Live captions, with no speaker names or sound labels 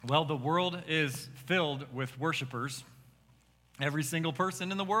Well, the world is filled with worshipers. Every single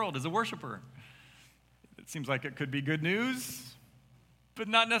person in the world is a worshiper. It seems like it could be good news, but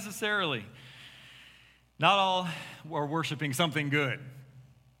not necessarily. Not all are worshiping something good.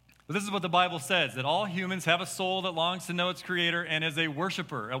 But this is what the Bible says, that all humans have a soul that longs to know its creator and is a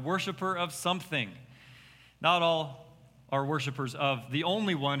worshiper of something. Not all are worshipers of the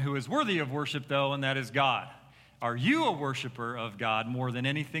only one who is worthy of worship, though, and that is God. Are you a worshiper of God more than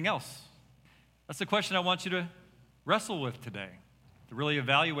anything else? That's the question I want you to wrestle with today, to really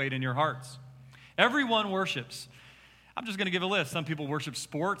evaluate in your hearts. Everyone worships. I'm just going to give a list. Some people worship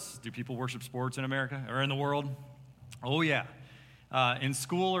sports. Do people worship sports in America or in the world? Oh, yeah. In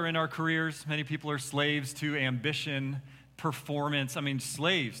school or in our careers, many people are slaves to ambition, performance.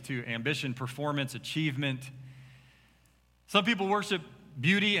 Slaves to ambition, performance, achievement. Some people worship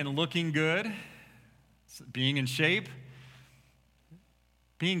beauty and looking good, being in shape,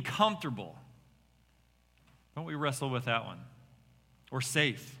 being comfortable. Don't we wrestle with that one? Or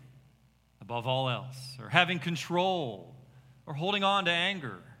safe, above all else, or having control, or holding on to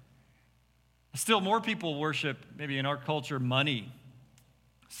anger. Still, more people worship, maybe in our culture, money,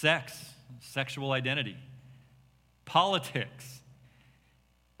 sex, sexual identity, politics,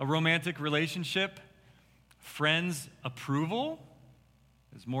 a romantic relationship, friends' approval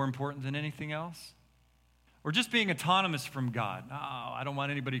is more important than anything else. Or just being autonomous from God. No, I don't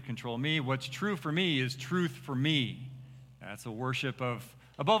want anybody to control me. What's true for me is truth for me. That's a worship of,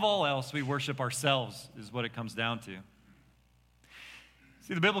 above all else, we worship ourselves, is what it comes down to.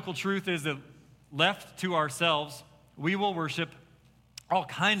 See, the biblical truth is that left to ourselves, we will worship all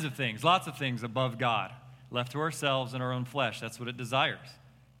kinds of things, lots of things above God. Left to ourselves and our own flesh, that's what it desires.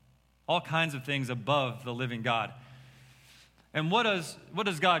 All kinds of things above the living God. And what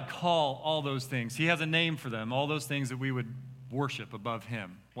does God call all those things? He has a name for them, all those things that we would worship above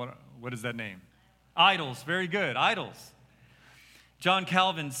him. What is that name? Idols. Very good. Idols. John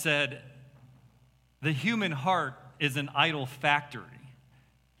Calvin said, the human heart is an idol factory.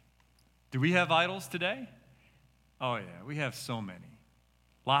 Do we have idols today? Oh yeah, we have so many.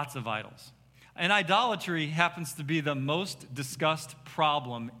 Lots of idols. And idolatry happens to be the most discussed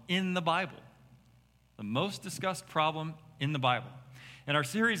problem in the Bible. The most discussed problem in the Bible. And our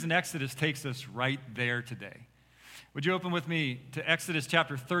series in Exodus takes us right there today. Would you open with me to Exodus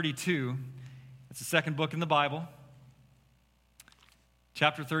chapter 32? It's the second book in the Bible.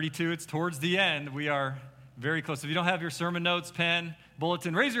 Chapter 32, it's towards the end. We are very close. If you don't have your sermon notes, pen,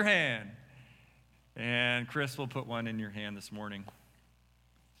 bulletin, raise your hand. And Chris will put one in your hand this morning.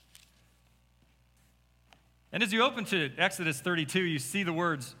 And as you open to Exodus 32, you see the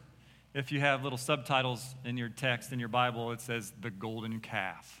words, if you have little subtitles in your text, in your Bible, it says, the golden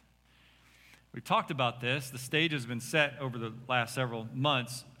calf. We've talked about this. The stage has been set over the last several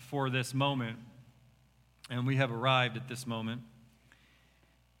months for this moment, and we have arrived at this moment.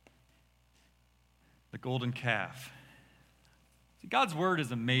 The golden calf. See, God's Word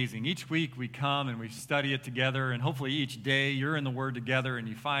is amazing. Each week we come and we study it together, and hopefully each day you're in the Word together and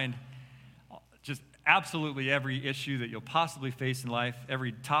you find just absolutely every issue that you'll possibly face in life,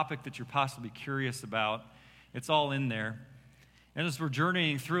 every topic that you're possibly curious about, it's all in there. And as we're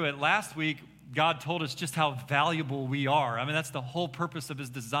journeying through it, last week, God told us just how valuable we are. That's the whole purpose of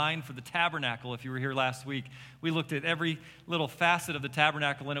his design for the tabernacle. If you were here last week, we looked at every little facet of the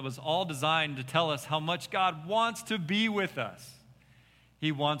tabernacle, and it was all designed to tell us how much God wants to be with us.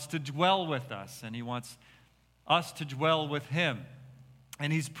 He wants to dwell with us, and he wants us to dwell with him.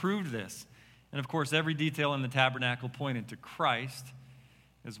 And he's proved this. And of course, every detail in the tabernacle pointed to Christ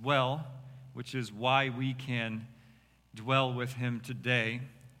as well, which is why we can dwell with him today.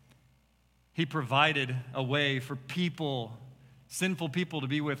 He provided a way for people, sinful people, to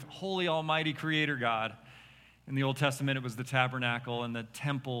be with holy, almighty Creator God. In the Old Testament, it was the tabernacle and the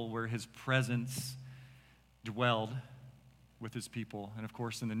temple where his presence dwelled with his people. And of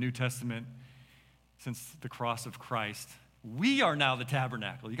course, in the New Testament, since the cross of Christ, we are now the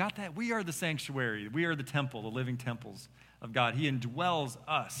tabernacle. You got that? We are the sanctuary. We are the temple, the living temples of God. He indwells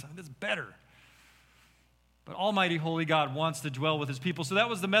us. That's better. But Almighty Holy God wants to dwell with his people. So that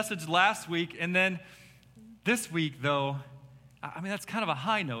was the message last week. And then this week, though, that's kind of a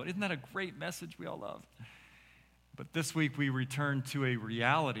high note. Isn't that a great message we all love? But this week we return to a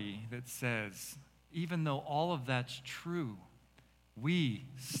reality that says, even though all of that's true, we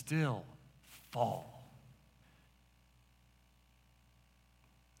still fall.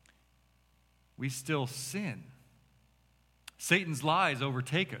 We still sin. Satan's lies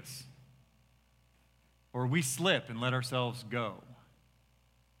overtake us. Or we slip and let ourselves go.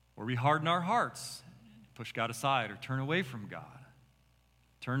 Or we harden our hearts, push God aside, or turn away from God.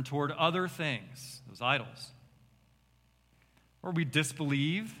 turn toward other things, those idols, or we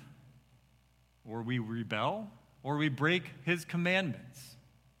disbelieve, or we rebel, or we break his commandments,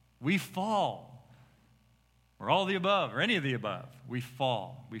 we fall, or all the above, or any of the above. We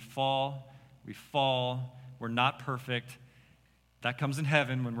fall. We're not perfect. That comes in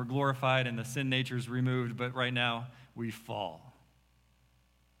heaven when we're glorified and the sin nature is removed, but right now we fall.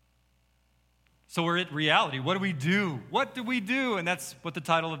 So we're at reality. What do we do? What do we do? And that's what the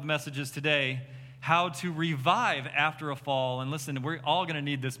title of the message is today, How to Revive After a Fall. And listen, we're all going to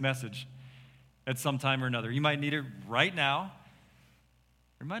need this message at some time or another. You might need it right now.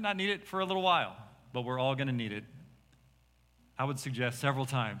 You might not need it for a little while, but we're all going to need it. I would suggest several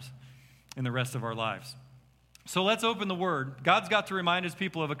times in the rest of our lives. So let's open the Word. God's got to remind his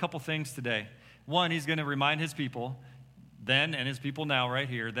people of a couple things today. One, he's going to remind his people then and his people now right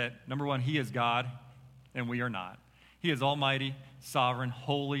here that, number one, he is God and we are not. He is almighty, sovereign,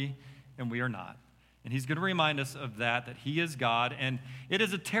 holy, and we are not. And he's going to remind us of that he is God, and it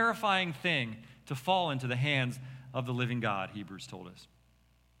is a terrifying thing to fall into the hands of the living God, Hebrews told us.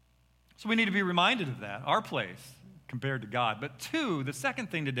 So we need to be reminded of that, our place compared to God. But two, the second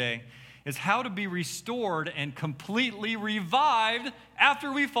thing today is how to be restored and completely revived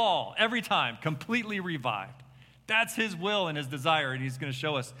after we fall. Every time, completely revived. That's his will and his desire, and he's going to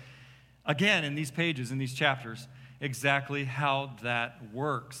show us again in these pages, in these chapters, exactly how that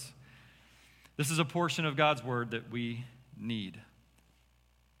works. This is a portion of God's word that we need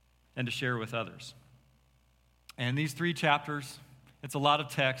and to share with others. And these 3 chapters, it's a lot of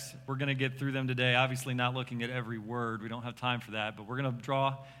text. We're going to get through them today, obviously not looking at every word. We don't have time for that, but we're going to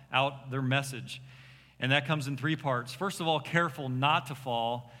draw out their message. And that comes in 3 parts. First of all, careful not to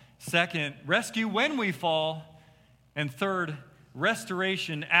fall. Second, rescue when we fall. And third,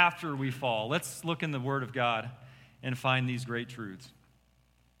 restoration after we fall. Let's look in the Word of God and find these great truths.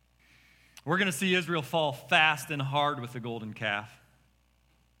 We're going to see Israel fall fast and hard with the golden calf.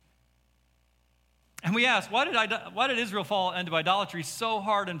 And we ask, why did Israel fall into idolatry so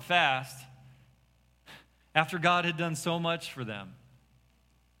hard and fast after God had done so much for them?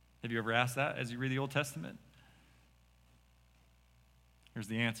 Have you ever asked that as you read the Old Testament? Here's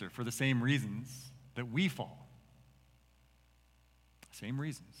the answer. For the same reasons that we fall. Same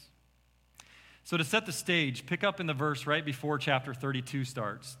reasons. So to set the stage, pick up in the verse right before chapter 32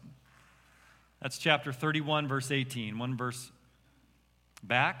 starts. That's chapter 31, verse 18, one verse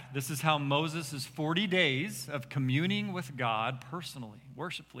back. This is how Moses' 40 days of communing with God personally,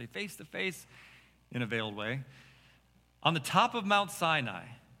 worshipfully, face-to-face, in a veiled way, on the top of Mount Sinai.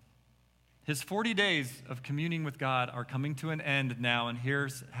 His 40 days of communing with God are coming to an end now, and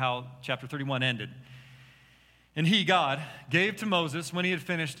here's how chapter 31 ended. And he, God, gave to Moses, when he had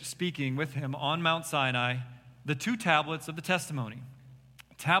finished speaking with him on Mount Sinai, the 2 tablets of the testimony,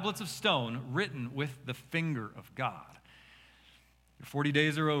 tablets of stone written with the finger of God. Your 40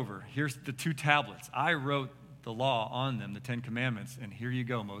 days are over. Here's the 2 tablets. I wrote the law on them, the 10 commandments, and here you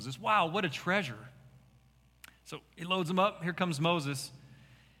go, Moses. Wow, what a treasure. So he loads them up. Here comes Moses,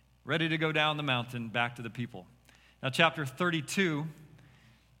 ready to go down the mountain back to the people. Now, chapter 32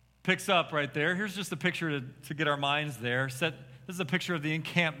 picks up right there. Here's just a picture to get our minds there. This is a picture of the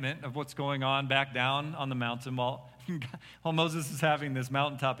encampment of what's going on back down on the mountain while Moses is having this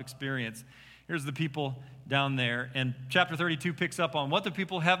mountaintop experience. Here's the people down there. And chapter 32 picks up on what the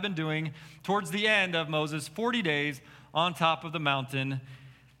people have been doing towards the end of Moses' 40 days on top of the mountain,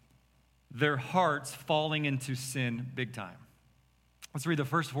 their hearts falling into sin big time. Let's read the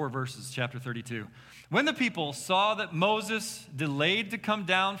first 4 verses, chapter 32. When the people saw that Moses delayed to come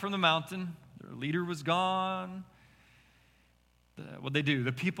down from the mountain, their leader was gone, what'd they do?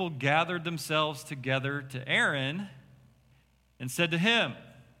 The people gathered themselves together to Aaron and said to him,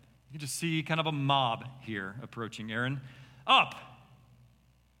 you just see kind of a mob here approaching Aaron, up,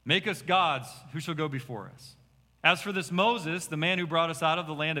 make us gods who shall go before us. As for this Moses, the man who brought us out of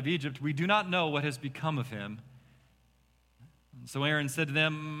the land of Egypt, we do not know what has become of him. So Aaron said to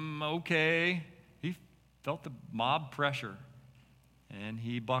them, okay. He felt the mob pressure, and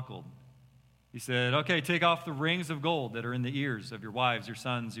he buckled. He said, okay, take off the rings of gold that are in the ears of your wives, your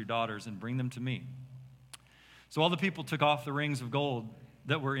sons, your daughters, and bring them to me. So all the people took off the rings of gold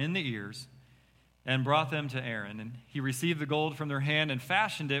that were in the ears and brought them to Aaron. And he received the gold from their hand and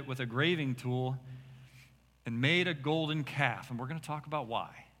fashioned it with a graving tool and made a golden calf. And we're going to talk about why.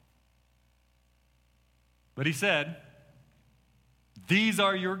 But he said, these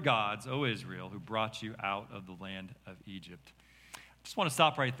are your gods, O Israel, who brought you out of the land of Egypt. I just want to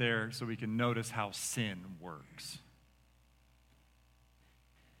stop right there so we can notice how sin works.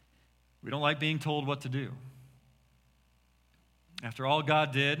 We don't like being told what to do. After all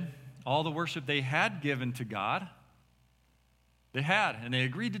God did, all the worship they had given to God, they had, and they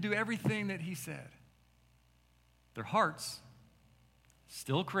agreed to do everything that he said. Their hearts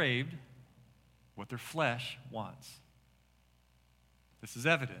still craved what their flesh wants. This is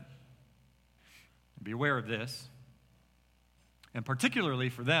evident. Be aware of this. And particularly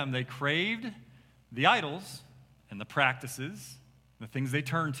for them, they craved the idols and the practices, the things they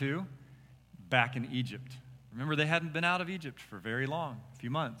turned to back in Egypt. Remember, they hadn't been out of Egypt for very long, a few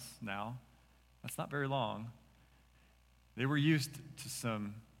months now. That's not very long. They were used to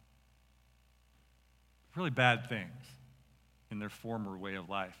some really bad things in their former way of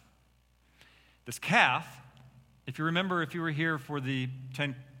life. This calf, if you remember, if you were here for the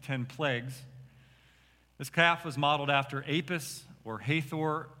 10 plagues, this calf was modeled after Apis or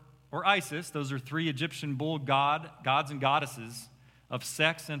Hathor or Isis. Those are three Egyptian bull gods and goddesses of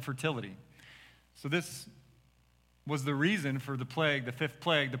sex and fertility. So this was the reason for the plague, the fifth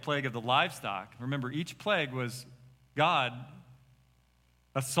plague, the plague of the livestock. Remember, each plague was God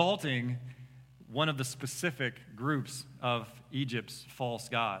assaulting one of the specific groups of Egypt's false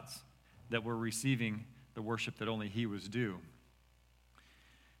gods that were receiving the worship that only he was due.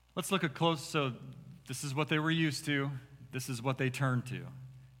 Let's look at close. So this is what they were used to. This is what they turned to.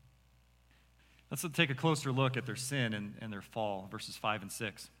 Let's take a closer look at their sin and their fall, verses 5 and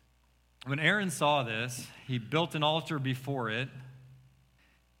 6. When Aaron saw this, he built an altar before it,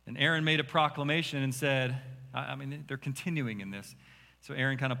 and Aaron made a proclamation and said, they're continuing in this. So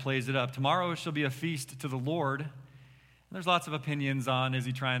Aaron kind of plays it up. Tomorrow shall be a feast to the Lord. And there's lots of opinions on, is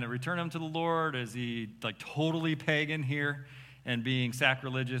he trying to return him to the Lord? Is he like totally pagan here and being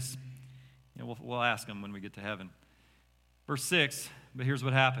sacrilegious? We'll ask him when we get to heaven. Verse 6, but here's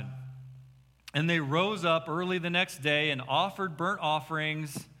what happened. And they rose up early the next day and offered burnt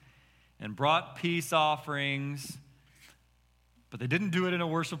offerings and brought peace offerings. But they didn't do it in a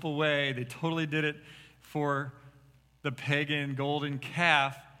worshipful way. They totally did it for the pagan golden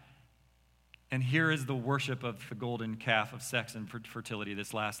calf. And here is the worship of the golden calf of sex and fertility,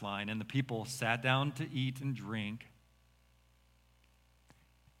 this last line. And the people sat down to eat and drink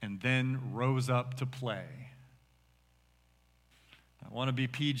and then rose up to play. I want to be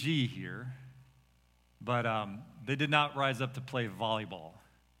PG here, but they did not rise up to play volleyball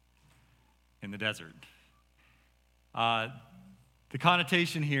in the desert. The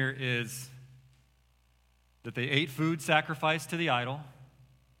connotation here is that they ate food sacrificed to the idol,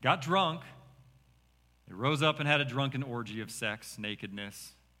 got drunk, they rose up and had a drunken orgy of sex,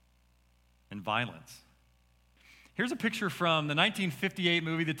 nakedness, and violence. Here's a picture from the 1958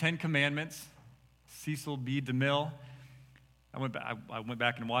 movie, The Ten Commandments, Cecil B. DeMille. I went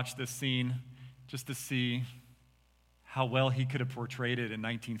back and watched this scene just to see how well he could have portrayed it in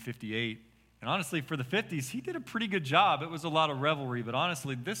 1958. And honestly, for the 50s, he did a pretty good job. It was a lot of revelry, but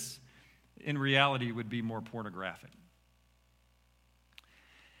honestly, this in reality would be more pornographic.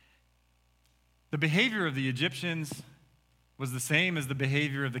 The behavior of the Egyptians was the same as the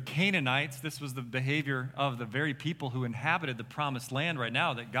behavior of the Canaanites. This was the behavior of the very people who inhabited the promised land right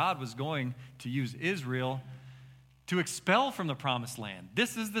now that God was going to use Israel to expel from the promised land.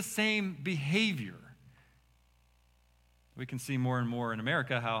 This is the same behavior. We can see more and more in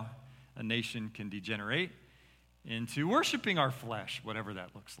America how a nation can degenerate into worshiping our flesh, whatever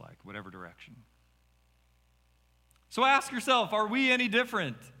that looks like, whatever direction. So ask yourself, are we any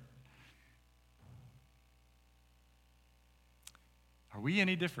different? Are we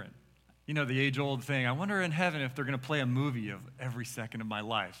any different? You know, the age-old thing, I wonder in heaven if they're going to play a movie of every second of my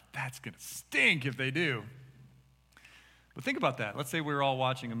life. That's going to stink if they do. But think about that. Let's say we're all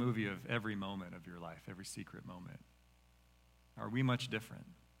watching a movie of every moment of your life, every secret moment. Are we much different?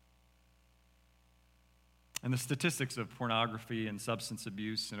 And the statistics of pornography and substance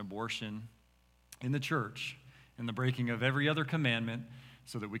abuse and abortion in the church and the breaking of every other commandment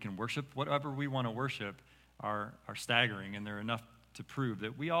so that we can worship whatever we want to worship are staggering, and they're enough to prove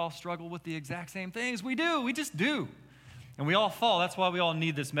that we all struggle with the exact same things. We do. We just do. And we all fall. That's why we all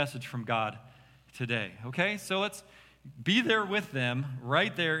need this message from God today. Okay? So let's be there with them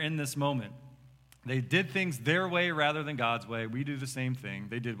right there in this moment. They did things their way rather than God's way. We do the same thing.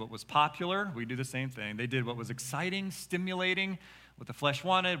 They did what was popular. We do the same thing. They did what was exciting, stimulating, what the flesh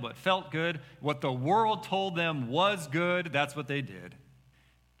wanted, what felt good, what the world told them was good. That's what they did.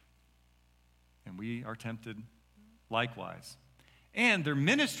 And we are tempted likewise. And their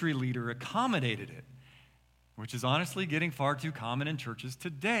ministry leader accommodated it, which is honestly getting far too common in churches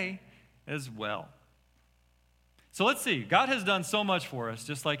today as well. So let's see. God has done so much for us,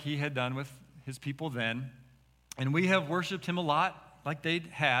 just like he had done with his people then. And we have worshiped him a lot, like they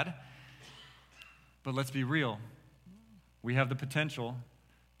had. But let's be real. We have the potential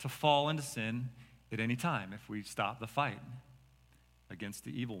to fall into sin at any time if we stop the fight against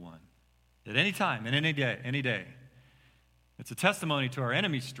the evil one. At any time and any day. It's a testimony to our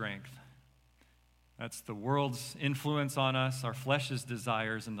enemy's strength. That's the world's influence on us, our flesh's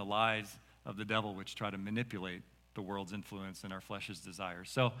desires, and the lies of the devil, which try to manipulate the world's influence and our flesh's desires.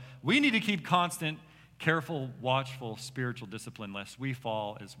 So we need to keep constant, careful, watchful spiritual discipline lest we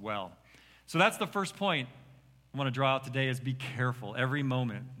fall as well. So that's the first point I want to draw out today is be careful every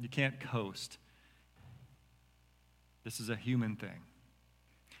moment. You can't coast. This is a human thing.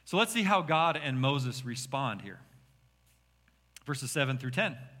 So let's see how God and Moses respond here. Verses 7 through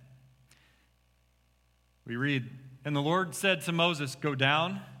 10. We read, "And the Lord said to Moses, 'Go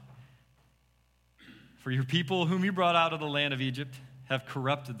down, for your people whom you brought out of the land of Egypt have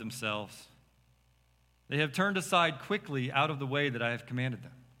corrupted themselves. They have turned aside quickly out of the way that I have commanded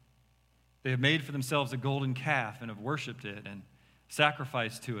them. They have made for themselves a golden calf and have worshipped it and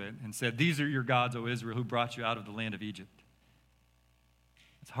sacrificed to it and said, "These are your gods, O Israel, who brought you out of the land of Egypt."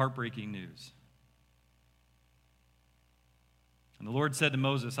 It's heartbreaking news. And the Lord said to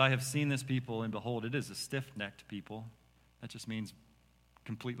Moses, "I have seen this people, and behold, it is a stiff-necked people." That just means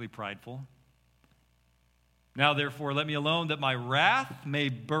completely prideful. "Now, therefore, let me alone, that my wrath may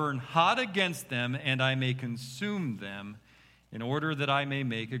burn hot against them, and I may consume them, in order that I may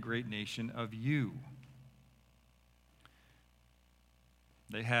make a great nation of you."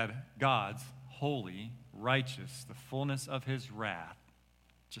 They had God's holy, righteous, the fullness of his wrath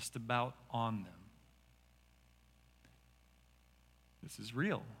just about on them. This is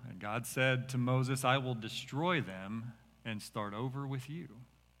real. And God said to Moses, "I will destroy them and start over with you."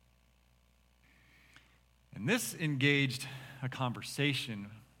 And this engaged a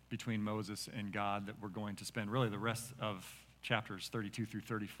conversation between Moses and God that we're going to spend really the rest of chapters 32 through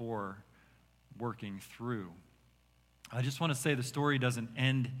 34 working through. I just want to say the story doesn't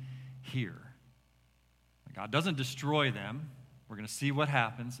end here. God doesn't destroy them. We're going to see what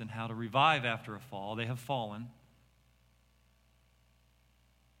happens and how to revive after a fall. They have fallen.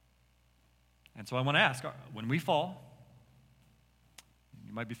 And so I want to ask, when we fall,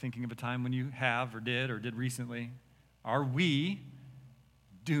 you might be thinking of a time when you have or did recently, are we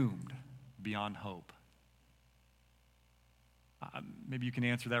doomed beyond hope? Maybe you can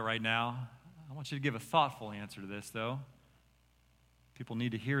answer that right now. I want you to give a thoughtful answer to this, though. People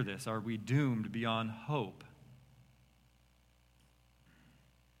need to hear this. Are we doomed beyond hope?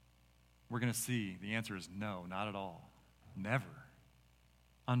 We're going to see the answer is no, not at all. Never.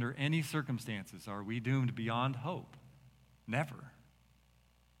 Under any circumstances, are we doomed beyond hope? Never.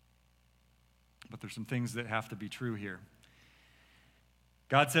 But there's some things that have to be true here.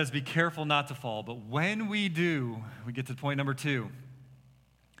 God says, be careful not to fall. But when we do, we get to point number 2.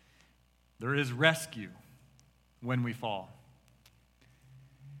 There is rescue when we fall.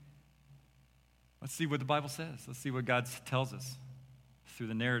 Let's see what the Bible says. Let's see what God tells us through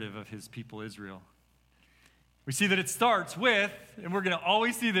the narrative of his people Israel. We see that it starts with, and we're going to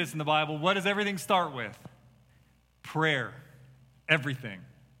always see this in the Bible, what does everything start with? Prayer. Everything.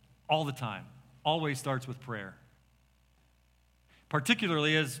 All the time. Always starts with prayer.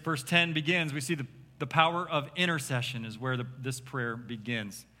 Particularly as verse 10 begins, we see the power of intercession is where this prayer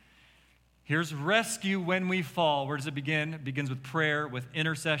begins. Here's rescue when we fall. Where does it begin? It begins with prayer, with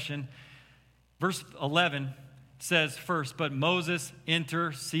intercession. Verse 11 says first, but Moses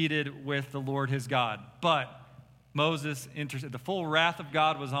interceded with the Lord his God. But Moses interceded. The full wrath of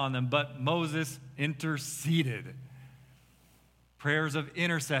God was on them, but Moses interceded. Prayers of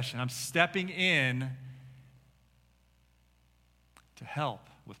intercession. I'm stepping in to help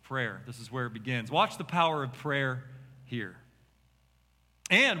with prayer. This is where it begins. Watch the power of prayer here.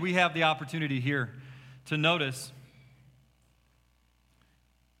 And we have the opportunity here to notice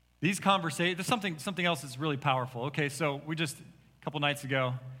these conversations. There's something else that's really powerful. Okay, so a couple nights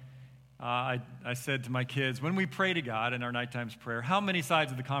ago, I said to my kids, when we pray to God in our nighttime's prayer, how many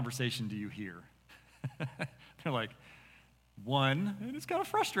sides of the conversation do you hear? They're like, 1, and it's kind of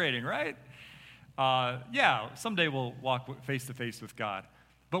frustrating, right? Yeah, someday we'll walk face to face with God.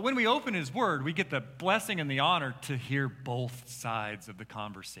 But when we open his word, we get the blessing and the honor to hear both sides of the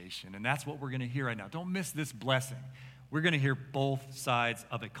conversation. And that's what we're going to hear right now. Don't miss this blessing. We're going to hear both sides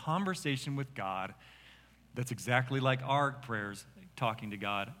of a conversation with God that's exactly like our prayers talking to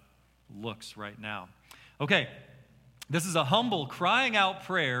God looks right now. Okay, this is a humble crying out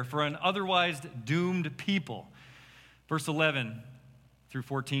prayer for an otherwise doomed people. Verse 11 through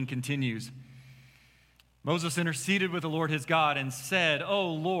 14 continues. Moses interceded with the Lord his God and said,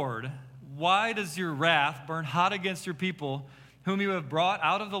 "O Lord, why does your wrath burn hot against your people, whom you have brought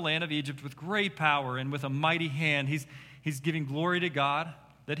out of the land of Egypt with great power and with a mighty hand?" He's giving glory to God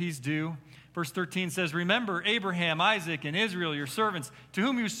that he's due. Verse 13 says, remember Abraham, Isaac, and Israel, your servants, to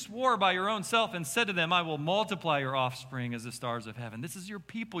whom you swore by your own self and said to them, I will multiply your offspring as the stars of heaven. This is your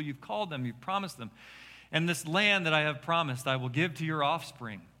people. You've called them. You've promised them. And this land that I have promised, I will give to your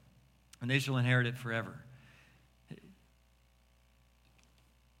offspring, and they shall inherit it forever.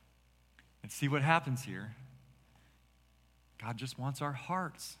 And see what happens here. God just wants our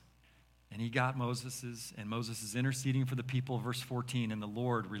hearts. And he got Moses's, and Moses is interceding for the people, verse 14, and the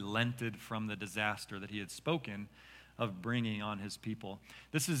Lord relented from the disaster that he had spoken of bringing on his people.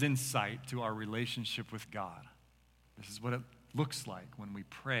 This is insight to our relationship with God. This is what it looks like when we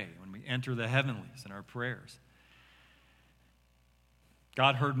pray, when we enter the heavenlies in our prayers.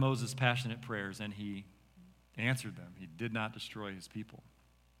 God heard Moses' passionate prayers, and he answered them. He did not destroy his people.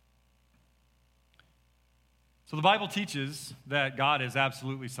 So the Bible teaches that God is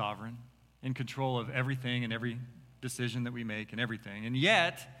absolutely sovereign, in control of everything and every decision that we make and everything. And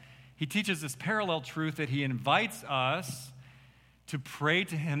yet, he teaches this parallel truth that he invites us to pray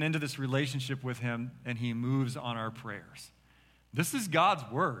to him, into this relationship with him, and he moves on our prayers. This is God's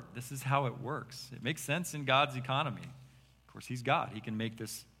word. This is how it works. It makes sense in God's economy. Of course, he's God. He can make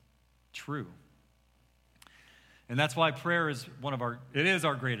this true. And that's why prayer is it is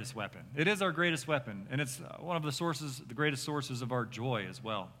our greatest weapon. It is our greatest weapon. And it's one of the greatest sources of our joy as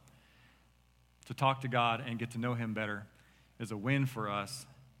well. To talk to God and get to know him better is a win for us,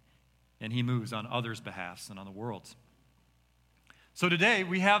 and he moves on others' behalfs and on the world's. So today,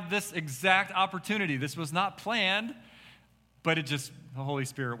 we have this exact opportunity. This was not planned, but the Holy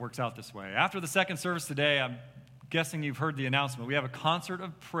Spirit works out this way. After the second service today, I'm guessing you've heard the announcement. We have a concert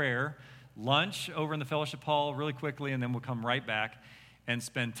of prayer, lunch over in the fellowship hall really quickly, and then we'll come right back and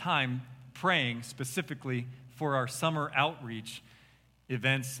spend time praying specifically for our summer outreach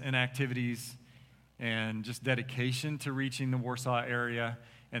events and activities and just dedication to reaching the Warsaw area.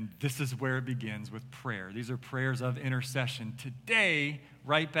 And this is where it begins, with prayer. These are prayers of intercession. Today,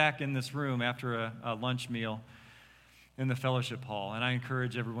 right back in this room after a lunch meal in the fellowship hall. And I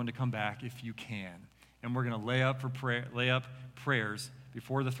encourage everyone to come back if you can. And we're going to lay up prayers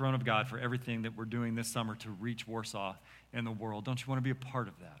before the throne of God for everything that we're doing this summer to reach Warsaw and the world. Don't you want to be a part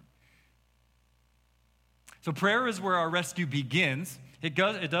of that? So prayer is where our rescue begins. It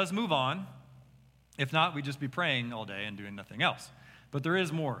does move on. If not, we'd just be praying all day and doing nothing else. But there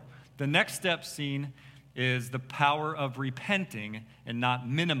is more. The next step seen is the power of repenting and not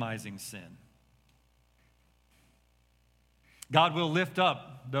minimizing sin. God will lift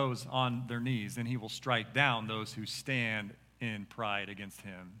up those on their knees, and he will strike down those who stand in pride against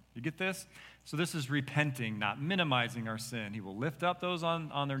him. You get this? So this is repenting, not minimizing our sin. He will lift up those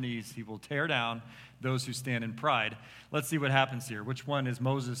on their knees. He will tear down those who stand in pride. Let's see what happens here. Which one is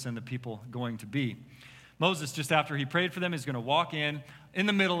Moses and the people going to be? Moses, just after he prayed for them, is going to walk in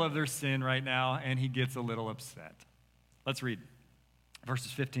the middle of their sin right now, and he gets a little upset. Let's read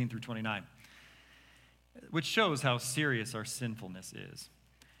verses 15 through 29, which shows how serious our sinfulness is.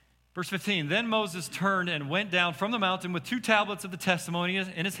 Verse 15, then Moses turned and went down from the mountain with 2 tablets of the testimony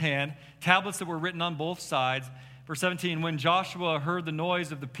in his hand, tablets that were written on both sides. Verse 17, when Joshua heard the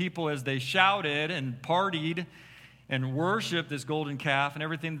noise of the people as they shouted and partied and worshiped this golden calf and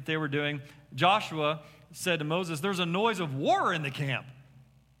everything that they were doing, Joshua said to Moses, there's a noise of war in the camp.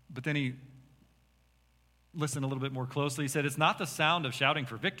 But then he listened a little bit more closely. He said, it's not the sound of shouting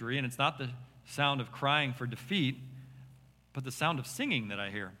for victory, and it's not the sound of crying for defeat, but the sound of singing that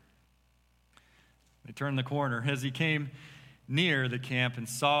I hear. He turned the corner. As he came near the camp and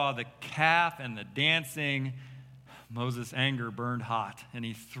saw the calf and the dancing, Moses' anger burned hot, and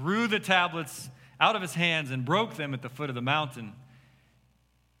he threw the tablets out of his hands and broke them at the foot of the mountain.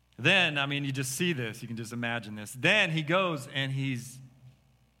 Then, you just see this. You can just imagine this. Then he goes and he's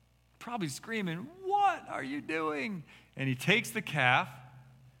probably screaming, what are you doing? And he takes the calf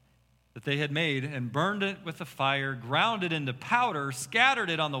that they had made and burned it with the fire, ground it into powder, scattered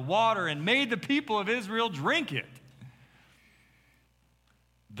it on the water, and made the people of Israel drink it.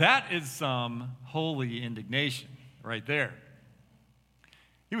 That is some holy indignation right there.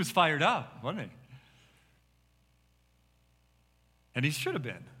 He was fired up, wasn't he? And he should have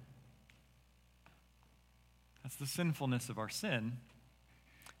been. That's the sinfulness of our sin.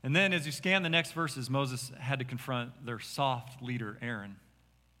 And then as you scan the next verses, Moses had to confront their soft leader, Aaron,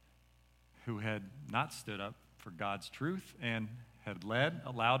 who had not stood up for God's truth and had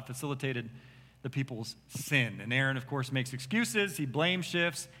allowed, facilitated the people's sin. And Aaron, of course, makes excuses. He blame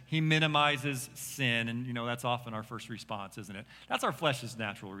shifts. He minimizes sin. And, that's often our first response, isn't it? That's our flesh's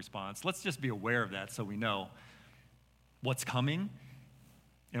natural response. Let's just be aware of that so we know what's coming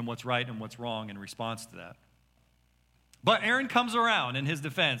and what's right and what's wrong in response to that. But Aaron comes around in his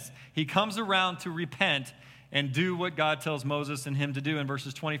defense. He comes around to repent and do what God tells Moses and him to do in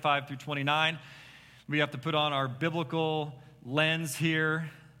verses 25 through 29. We have to put on our biblical lens here,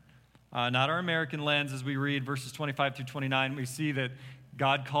 not our American lens as we read verses 25 through 29. We see that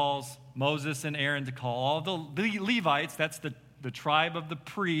God calls Moses and Aaron to call all the Levites, that's the tribe of the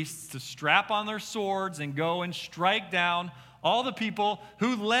priests, to strap on their swords and go and strike down all the people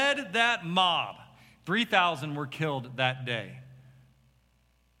who led that mob. 3,000 were killed that day.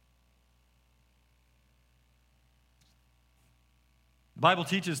 The Bible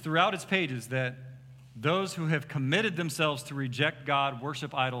teaches throughout its pages that those who have committed themselves to reject God,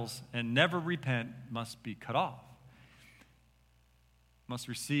 worship idols, and never repent must be cut off, must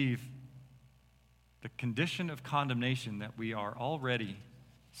receive the condition of condemnation that we are already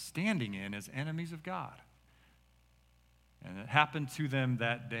standing in as enemies of God. And it happened to them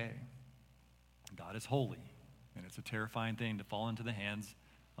that day. God is holy, and it's a terrifying thing to fall into the hands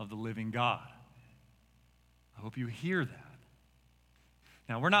of the living God. I hope you hear that.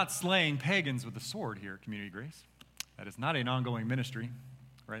 Now, we're not slaying pagans with the sword here at Community Grace. That is not an ongoing ministry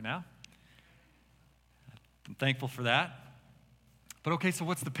right now. I'm thankful for that. But okay, so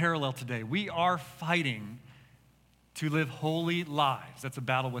what's the parallel today? We are fighting to live holy lives. That's a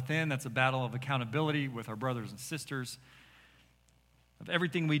battle within. That's a battle of accountability with our brothers and sisters. Of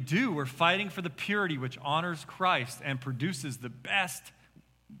everything we do, we're fighting for the purity which honors Christ and produces the best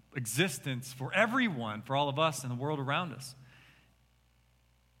existence for everyone, for all of us and the world around us.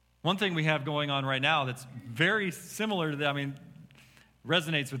 One thing we have going on right now that's very similar to that,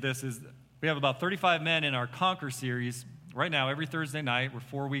 resonates with this, is we have about 35 men in our Conquer series. Right now, every Thursday night, we're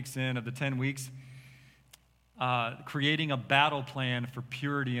 4 weeks in of the 10 weeks, creating a battle plan for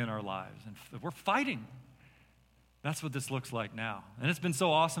purity in our lives. And we're fighting. That's what this looks like now. And it's been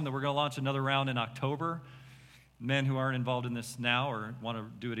so awesome that we're going to launch another round in October. Men who aren't involved in this now or want to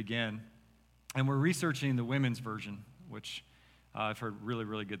do it again. And we're researching the women's version, which I've heard really,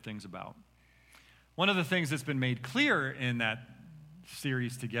 really good things about. One of the things that's been made clear in that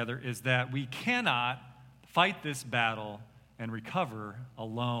series together is that we cannot fight this battle and recover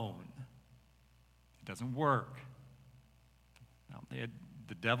alone. It doesn't work. Now,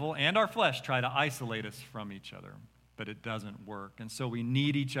 the devil and our flesh try to isolate us from each other, but it doesn't work. And so we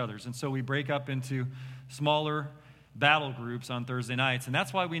need each other's. And so we break up into smaller battle groups on Thursday nights. And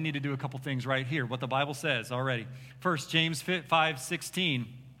that's why we need to do a couple things right here, what the Bible says already. First, James 5:16.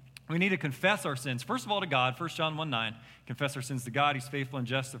 We need to confess our sins. First of all, to God. 1 John 1:9. Confess our sins to God. He's faithful and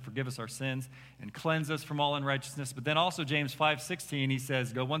just to forgive us our sins and cleanse us from all unrighteousness. But then also James 5:16, he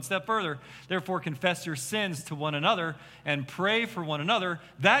says, go one step further. Therefore, confess your sins to one another and pray for one another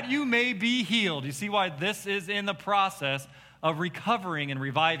that you may be healed. You see why this is in the process of recovering and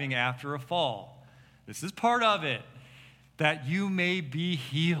reviving after a fall. This is part of it, that you may be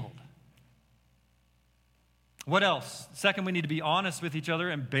healed. What else? Second, we need to be honest with each other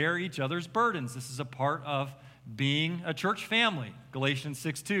and bear each other's burdens. This is a part of being a church family. Galatians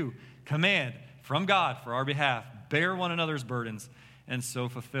 6:2, command from God for our behalf, bear one another's burdens, and so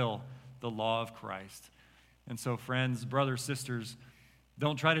fulfill the law of Christ. And so, friends, brothers, sisters,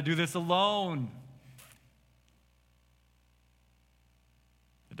 don't try to do this alone.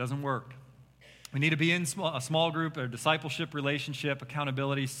 It doesn't work. We need to be in a small group, a discipleship, relationship,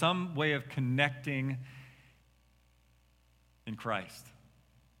 accountability, some way of connecting in Christ,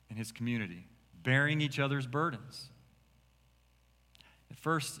 in his community, bearing each other's burdens. At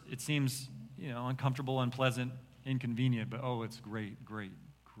first, it seems, uncomfortable, unpleasant, inconvenient, but it's great, great,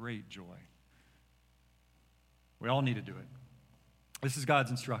 great joy. We all need to do it. This is God's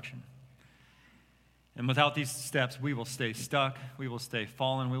instruction. And without these steps, we will stay stuck, we will stay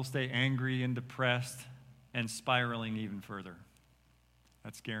fallen, we will stay angry and depressed and spiraling even further.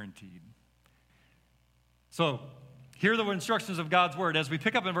 That's guaranteed. So, hear the instructions of God's word. As we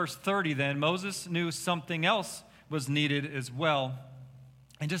pick up in verse 30 then, Moses knew something else was needed as well.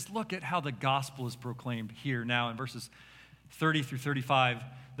 And just look at how the gospel is proclaimed here now in verses 30 through 35,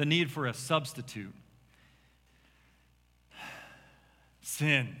 the need for a substitute.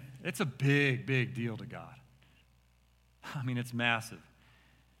 Sin. It's a big, big deal to God. It's massive.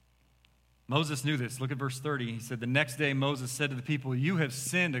 Moses knew this. Look at verse 30. He said, the next day Moses said to the people, you have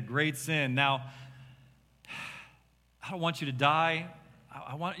sinned a great sin. Now, I don't want you to die.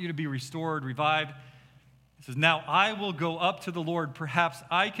 I want you to be restored, revived. He says, now I will go up to the Lord. Perhaps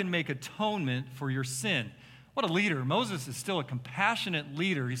I can make atonement for your sin. What a leader. Moses is still a compassionate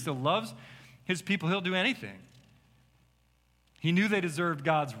leader. He still loves his people. He'll do anything. He knew they deserved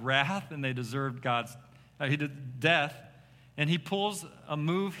God's wrath and they deserved God's death. And he pulls a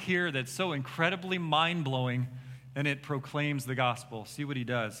move here that's so incredibly mind-blowing and it proclaims the gospel. See what he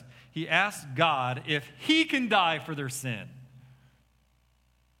does. He asks God if he can die for their sin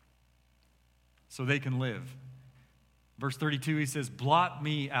so they can live. Verse 32, he says, blot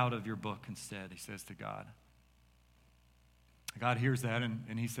me out of your book instead, he says to God. God hears that,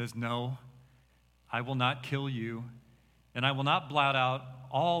 and he says, no, I will not kill you, and I will not blot out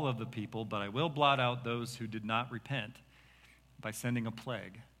all of the people, but I will blot out those who did not repent by sending a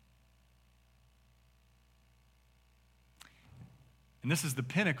plague. And this is the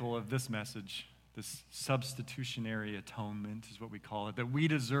pinnacle of this message, this substitutionary atonement is what we call it, that we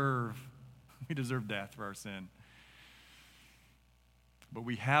deserve death for our sin. But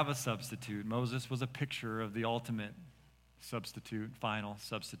we have a substitute. Moses was a picture of the ultimate substitute, final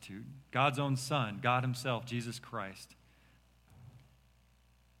substitute. God's own Son, God himself, Jesus Christ.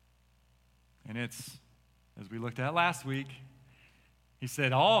 And it's, as we looked at last week, he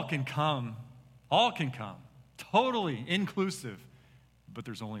said, all can come, totally inclusive. But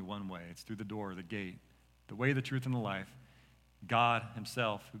there's only one way. It's through the door, the gate, the way, the truth, and the life. God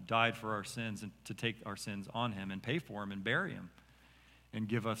himself, who died for our sins and to take our sins on him and pay for them and bury him and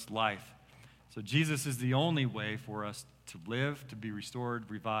give us life. So Jesus is the only way for us to live, to be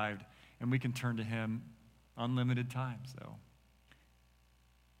restored, revived, and we can turn to him unlimited times, though.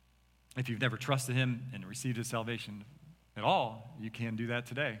 If you've never trusted him and received his salvation at all, you can do that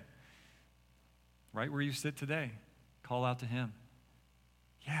today. Right where you sit today, call out to him.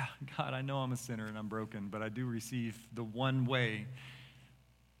 Yeah, God, I know I'm a sinner and I'm broken, but I do receive the one way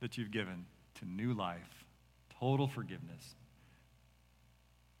that you've given to new life, total forgiveness.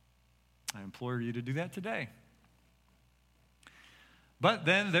 I implore you to do that today. But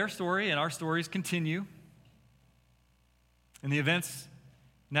then their story and our stories continue. And the events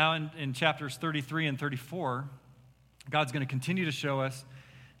now in chapters 33 and 34, God's going to continue to show us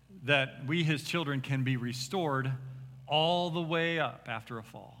that we, his children, can be restored all the way up after a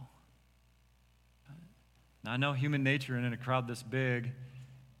fall. Now, I know human nature, and in a crowd this big,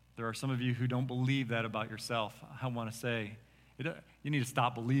 there are some of you who don't believe that about yourself. I want to say, you need to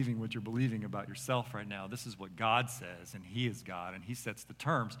stop believing what you're believing about yourself right now. This is what God says, and he is God, and he sets the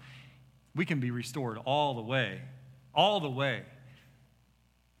terms. We can be restored all the way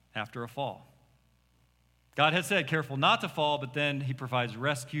after a fall. God has said, careful not to fall, but then he provides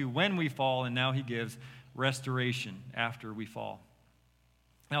rescue when we fall, and now he gives restoration after we fall.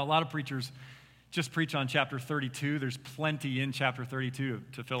 Now, a lot of preachers just preach on chapter 32. There's plenty in chapter 32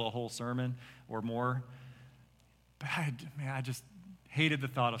 to fill a whole sermon or more. But I just hated the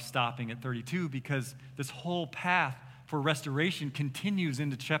thought of stopping at 32 because this whole path for restoration continues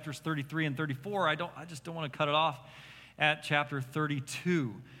into chapters 33 and 34. I just don't want to cut it off at chapter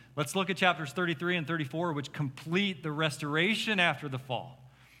 32. Let's look at chapters 33 and 34, which complete the restoration after the fall.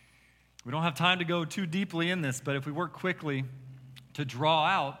 We don't have time to go too deeply in this, but if we work quickly to draw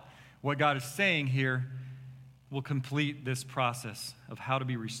out what God is saying here, we'll complete this process of how to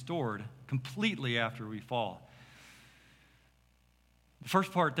be restored completely after we fall. The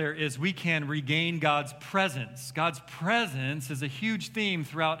first part there is we can regain God's presence. God's presence is a huge theme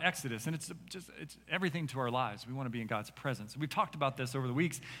throughout Exodus, and it's everything to our lives. We want to be in God's presence. We've talked about this over the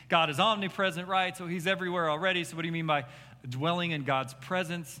weeks. God is omnipresent, right? So he's everywhere already. So what do you mean by dwelling in God's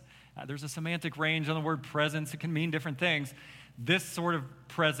presence? There's a semantic range on the word presence. It can mean different things. This sort of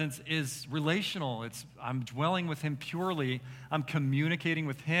presence is relational. I'm dwelling with him purely. I'm communicating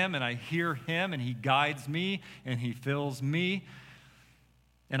with him, and I hear him, and he guides me, and he fills me.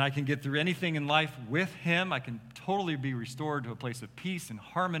 And I can get through anything in life with him. I can totally be restored to a place of peace and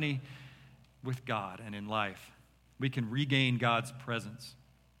harmony with God and in life. We can regain God's presence.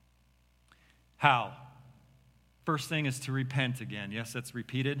 How? First thing is to repent again. Yes, that's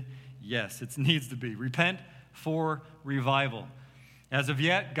repeated. Yes, it needs to be. Repent for revival. As of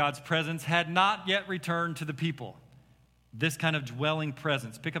yet, God's presence had not yet returned to the people. This kind of dwelling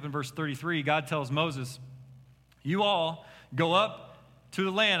presence. Pick up in verse 33. God tells Moses, you all go up to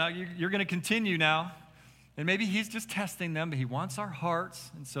the land. You're going to continue now. And maybe he's just testing them, but he wants our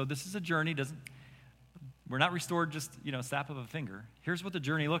hearts. And so this is a journey. We're not restored just, snap of a finger. Here's what the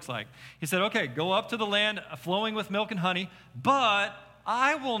journey looks like. He said, okay, go up to the land flowing with milk and honey, but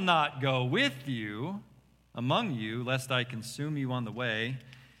I will not go with you among you, lest I consume you on the way,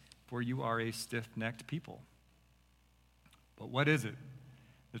 for you are a stiff-necked people. But what is it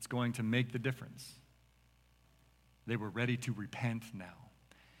that's going to make the difference? They were ready to repent now.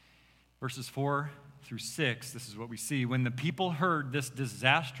 Verses 4 through 6, this is what we see. When the people heard this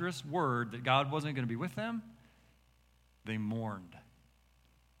disastrous word that God wasn't going to be with them, they mourned.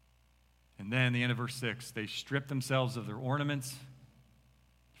 And then, the end of verse 6, they stripped themselves of their ornaments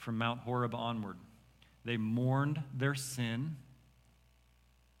from Mount Horeb onward. They mourned their sin.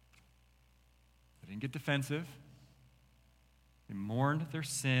 They didn't get defensive. They mourned their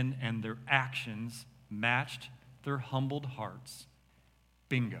sin, and their actions matched their humbled hearts.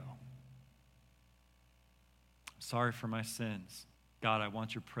 Bingo. Sorry for my sins. God, I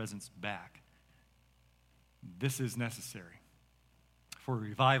want your presence back. This is necessary for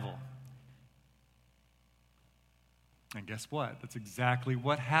revival. And guess what? That's exactly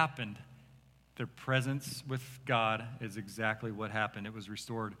what happened. Their presence with God is exactly what happened. It was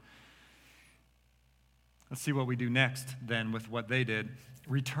restored. Let's see what we do next then with what they did.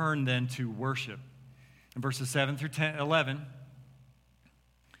 Return then to worship. In verses 7 through 11,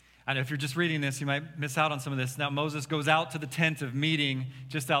 and if you're just reading this, you might miss out on some of this. Now, Moses goes out to the tent of meeting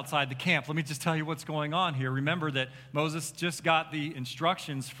just outside the camp. Let me just tell you what's going on here. Remember that Moses just got the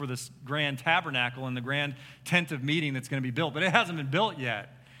instructions for this grand tabernacle and the grand tent of meeting that's going to be built, but it hasn't been built yet.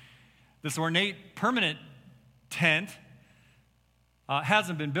 This ornate permanent tent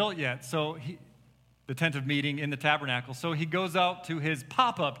hasn't been built yet, so the tent of meeting in the tabernacle. So he goes out to his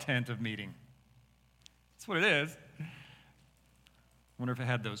pop-up tent of meeting. That's what it is. Wonder if it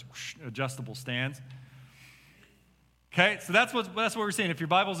had those adjustable stands. Okay, so that's what we're seeing. If your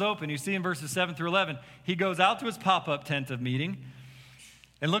Bible's open, you see in verses 7 through 11, he goes out to his pop-up tent of meeting,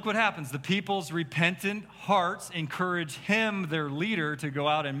 and look what happens. The people's repentant hearts encourage him, their leader, to go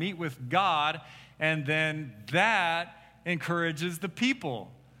out and meet with God, and then that encourages the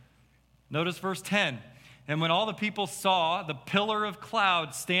people. Notice verse 10. And when all the people saw the pillar of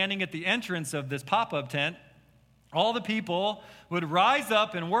cloud standing at the entrance of this pop-up tent, all the people would rise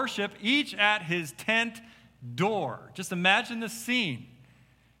up and worship, each at his tent door. Just imagine the scene.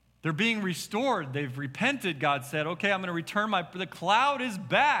 They're being restored. They've repented, God said. Okay, I'm going to return the cloud is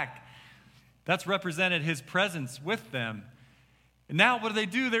back. That's represented his presence with them. And now what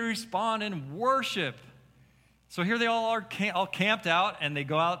do? They respond in worship. So here they all are all camped out, and they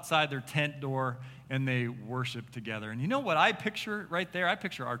go outside their tent door, and they worship together. And you know what I picture right there? I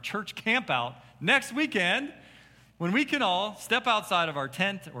picture our church camp out next weekend, when we can all step outside of our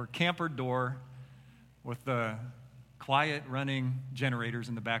tent or camper door with the quiet running generators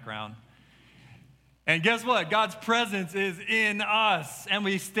in the background. And guess what? God's presence is in us. And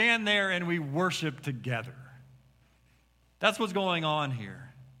we stand there and we worship together. That's what's going on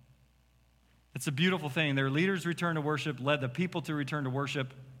here. It's a beautiful thing. Their leaders returned to worship, led the people to return to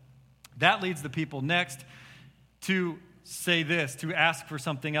worship. That leads the people next to say this, to ask for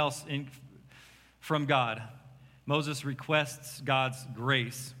something else from God. Moses requests God's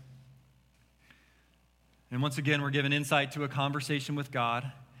grace. And once again, we're given insight to a conversation with God.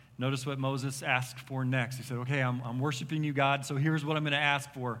 Notice what Moses asked for next. He said, okay, I'm worshiping you, God, so here's what I'm going to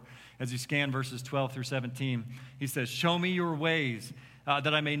ask for. As you scan verses 12 through 17, he says, show me your ways,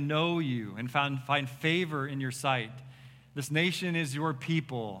 that I may know you and find favor in your sight. This nation is your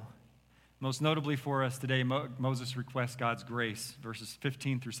people. Most notably for us today, Moses requests God's grace, verses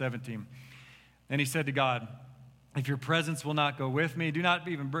 15 through 17. And he said to God, if your presence will not go with me,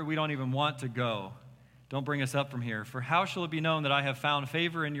 we don't even want to go. Don't bring us up from here. For how shall it be known that I have found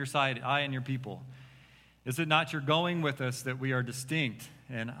favor in your sight, I and your people? Is it not your going with us that we are distinct,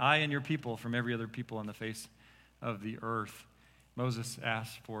 and I and your people from every other people on the face of the earth? Moses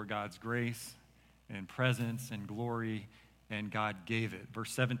asked for God's grace and presence and glory, and God gave it.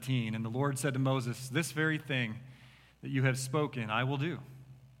 Verse 17, and the Lord said to Moses, this very thing that you have spoken, I will do.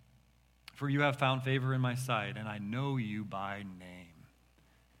 For you have found favor in my sight, and I know you by name.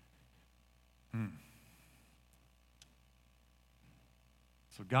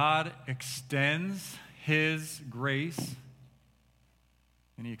 So God extends his grace,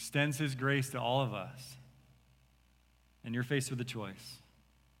 and he extends his grace to all of us. And you're faced with a choice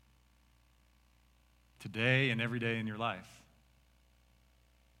today and every day in your life.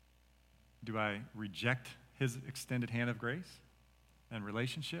 Do I reject his extended hand of grace and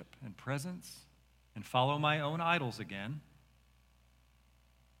relationship and presence and follow my own idols again?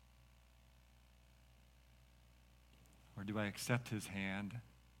 Or do I accept his hand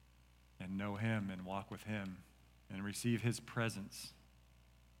and know him and walk with him and receive his presence?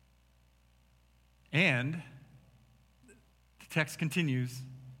 And the text continues,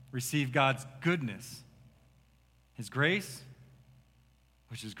 receive God's goodness, his grace,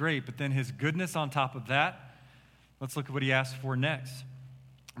 which is great, but then his goodness on top of that. Let's look at what he asked for next.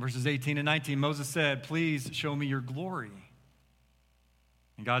 Verses 18 and 19, Moses said, please show me your glory.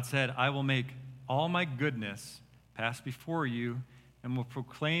 And God said, I will make all my goodness pass before you and will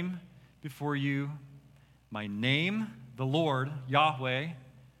proclaim before you my name, the Lord, Yahweh.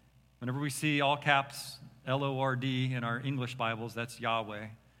 Whenever we see all caps Lord in our English Bibles, that's Yahweh.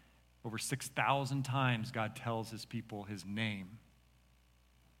 Over 6,000 times God tells his people his name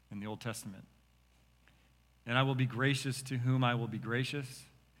in the Old Testament. And I will be gracious to whom I will be gracious,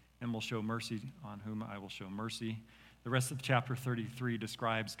 and will show mercy on whom I will show mercy. The rest of chapter 33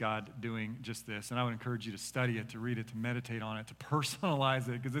 describes God doing just this. And I would encourage you to study it, to read it, to meditate on it, to personalize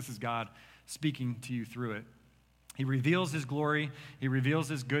it, because this is God speaking to you through it. He reveals his glory. He reveals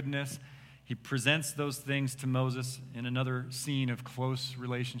his goodness. He presents those things to Moses in another scene of close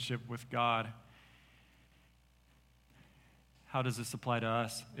relationship with God. How does this apply to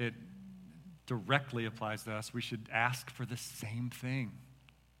us? It directly applies to us. We should ask for the same thing,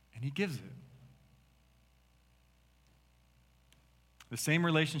 and he gives it. The same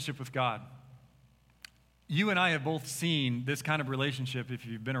relationship with God. You and I have both seen this kind of relationship if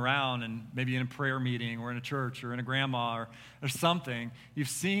you've been around and maybe in a prayer meeting or in a church or in a grandma or something. You've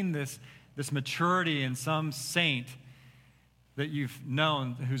seen this maturity in some saint that you've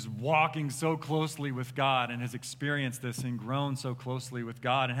known who's walking so closely with God and has experienced this and grown so closely with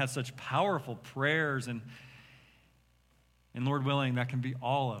God and has such powerful prayers. And Lord willing, that can be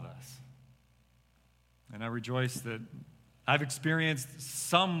all of us. And I rejoice that I've experienced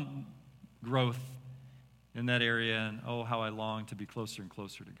some growth in that area, and oh, how I long to be closer and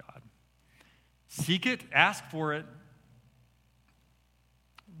closer to God. Seek it, ask for it,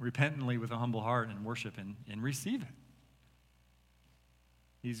 repentantly with a humble heart and worship and receive it.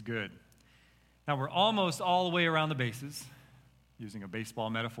 He's good. Now, we're almost all the way around the bases, using a baseball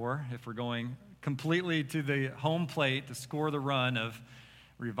metaphor, if we're going completely to the home plate to score the run of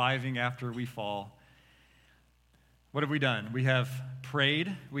reviving after we fall. What have we done? We have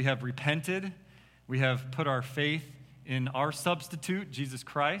prayed, we have repented, we have put our faith in our substitute, Jesus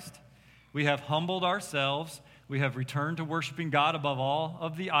Christ. We have humbled ourselves. We have returned to worshiping God above all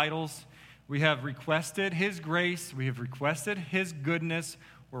of the idols. We have requested his grace. We have requested his goodness.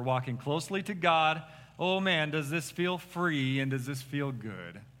 We're walking closely to God. Oh man, does this feel free and does this feel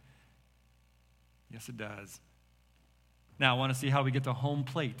good? Yes, it does. Now, I want to see how we get to home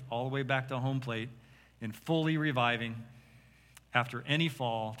plate, all the way back to home plate, in fully reviving after any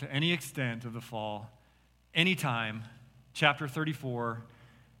fall, to any extent of the fall, anytime. Chapter 34,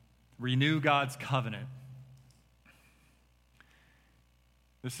 renew God's covenant.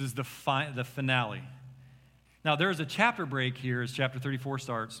 This is the finale. Now, there is a chapter break here as chapter 34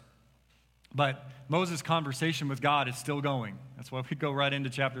 starts, but Moses' conversation with God is still going. That's why we go right into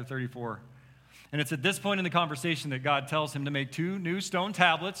chapter 34. And it's at this point in the conversation that God tells him to make 2 new stone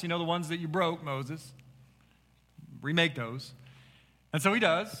tablets, you know, the ones that you broke, Moses. Remake those. And so he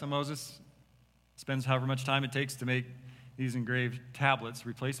does. So Moses spends however much time it takes to make these engraved tablets,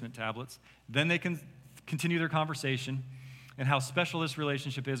 replacement tablets. Then they can continue their conversation and how special this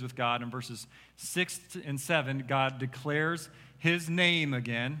relationship is with God. In verses 6 and 7, God declares his name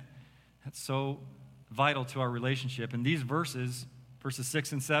again. That's so vital to our relationship. And these verses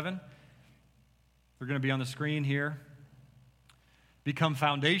 6 and 7, they're going to be on the screen here, become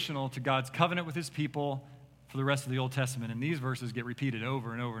foundational to God's covenant with his people for the rest of the Old Testament. And these verses get repeated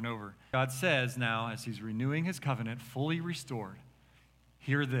over and over and over. God says now, as he's renewing his covenant, fully restored,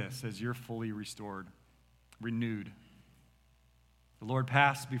 hear this as you're fully restored, renewed. The Lord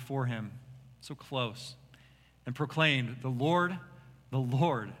passed before him, so close, and proclaimed, the Lord,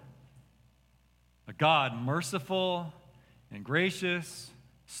 a God merciful and gracious,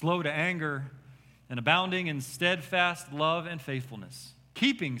 slow to anger, and abounding in steadfast love and faithfulness,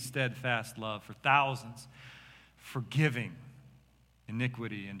 keeping steadfast love for thousands, forgiving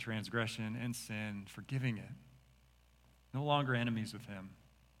iniquity and transgression and sin, forgiving it. No longer enemies with him,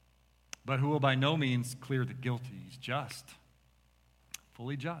 but who will by no means clear the guilty. He's just,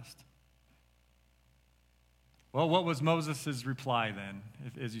 fully just. Well, what was Moses' reply then?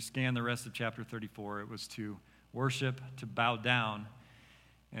 As you scan the rest of chapter 34, it was to worship, to bow down,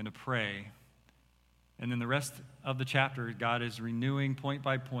 and to pray. And then the rest of the chapter, God is renewing point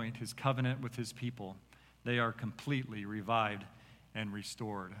by point his covenant with his people. They are completely revived and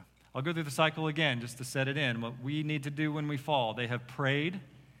restored. I'll go through the cycle again just to set it in. What we need to do when we fall, they have prayed,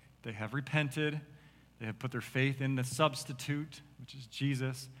 they have repented, they have put their faith in the substitute, which is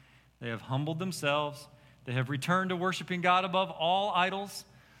Jesus. They have humbled themselves. They have returned to worshiping God above all idols.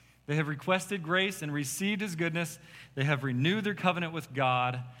 They have requested grace and received his goodness. They have renewed their covenant with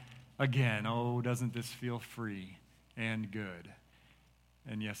God again. Oh, doesn't this feel free and good?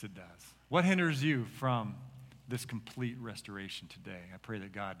 And yes, it does. What hinders you from this complete restoration today? I pray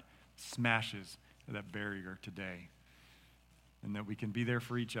that God smashes that barrier today and that we can be there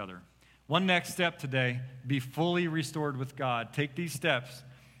for each other. One next step today, be fully restored with God. Take these steps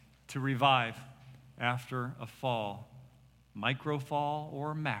to revive after a fall micro fall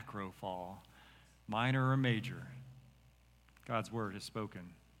or macro fall, minor or major. God's word is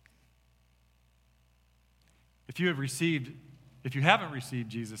spoken. If you haven't received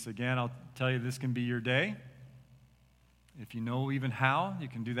Jesus again, I'll tell you this can be your day. If you know even how, you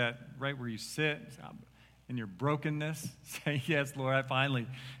can do that right where you sit. In your brokenness, say, yes, Lord, I finally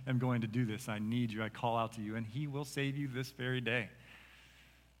am going to do this. I need you. I call out to you, and he will save you this very day.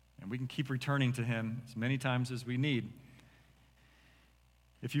 And we can keep returning to him as many times as we need.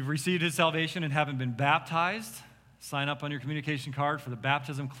 If you've received his salvation and haven't been baptized, sign up on your communication card for the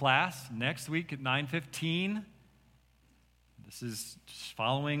baptism class next week at 9:15. This is just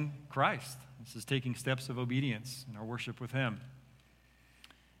following Christ. This is taking steps of obedience in our worship with him.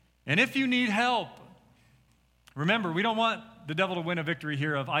 And if you need help, remember, we don't want the devil to win a victory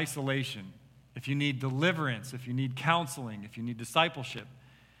here of isolation. If you need deliverance, if you need counseling, if you need discipleship,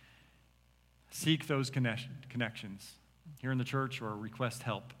 seek those connections here in the church or request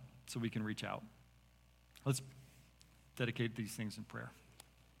help so we can reach out. Let's dedicate these things in prayer.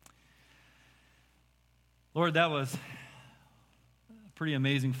 Lord, that was a pretty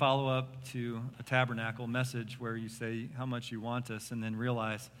amazing follow-up to a tabernacle message where you say how much you want us and then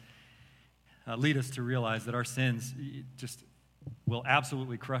lead us to realize that our sins just will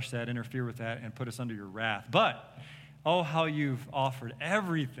absolutely crush that, interfere with that, and put us under your wrath. But, oh, how you've offered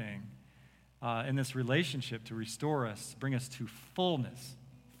everything in this relationship to restore us, bring us to fullness.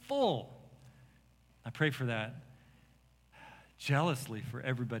 Full. I pray for that jealously for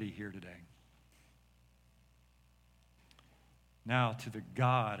everybody here today. Now, to the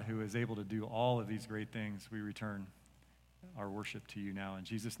God who is able to do all of these great things, we return our worship to you now. In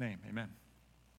Jesus' name, amen.